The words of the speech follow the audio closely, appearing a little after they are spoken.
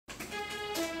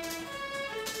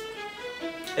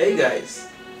Hey guys!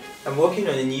 I'm working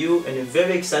on a new and a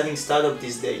very exciting startup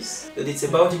these days that it's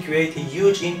about to create a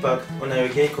huge impact on our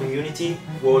gay community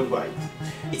worldwide.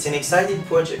 It's an exciting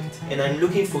project and I'm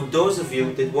looking for those of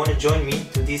you that want to join me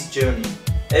to this journey.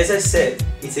 As I said,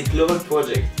 it's a global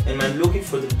project and I'm looking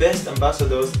for the best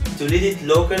ambassadors to lead it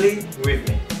locally with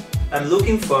me. I'm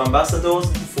looking for ambassadors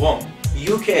from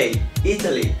UK,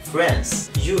 Italy, France,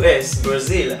 US,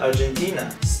 Brazil,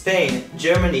 Argentina, Spain,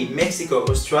 Germany, Mexico,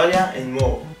 Australia and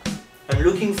more. I'm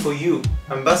looking for you,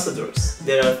 ambassadors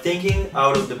that are thinking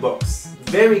out of the box,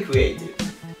 very creative,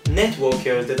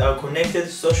 networkers that are connected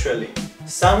socially,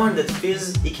 someone that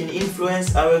feels he can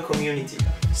influence our community,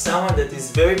 someone that is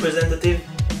very presentative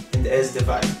and has the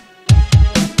vibe.